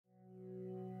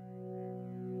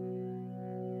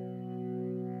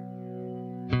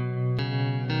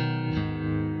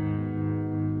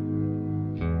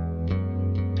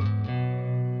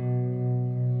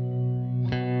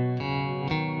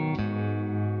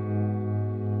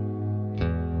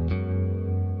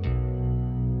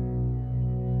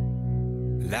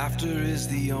Laughter is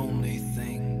the only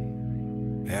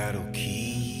thing that'll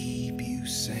keep you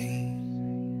sane.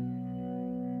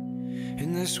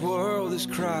 And this world is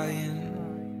crying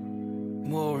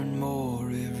more and more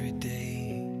every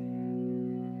day.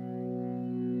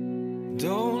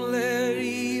 Don't let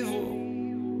evil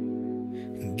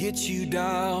get you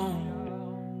down.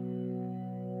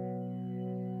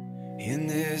 In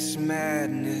this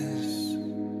madness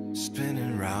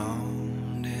spinning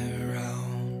round and round,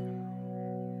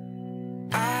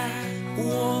 I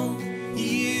want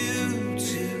you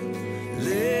to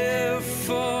live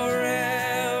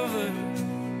forever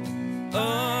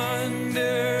underneath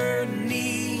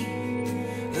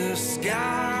the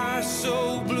sky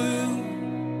so blue.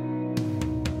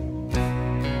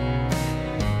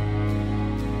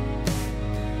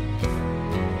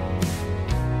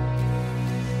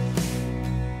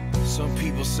 Some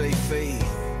people say faith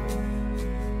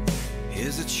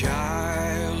is a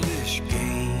childish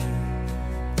game.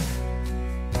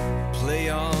 Play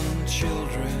on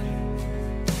children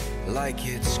like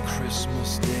it's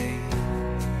Christmas Day.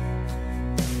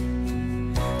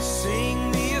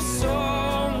 Sing me a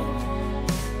song,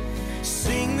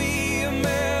 sing me a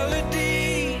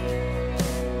melody,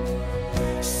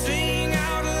 sing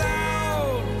out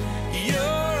loud,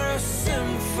 you're a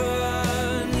symphony.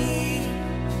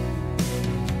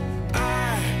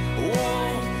 I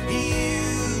want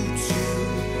you to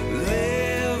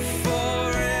live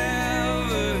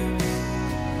forever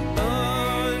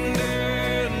underneath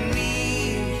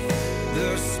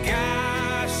the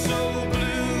sky so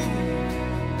blue.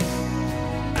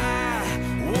 I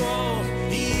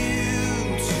want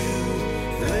you to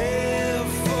live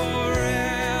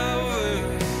forever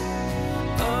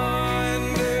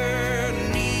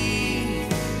underneath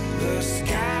the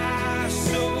sky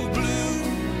so blue.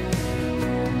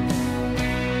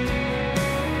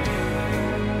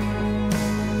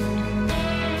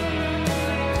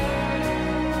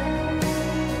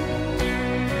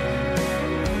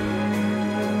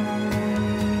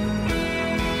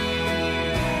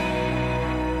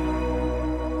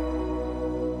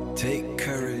 Take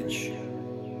courage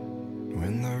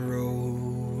when the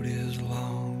road is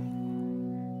long.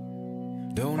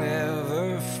 Don't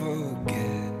ever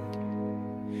forget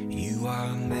you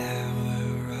are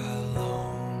never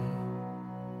alone.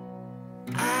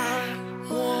 I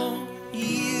want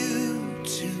you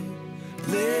to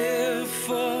live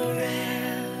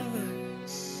forever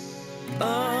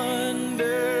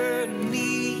underneath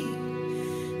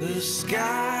the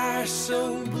sky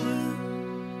so blue.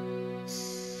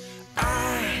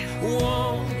 I want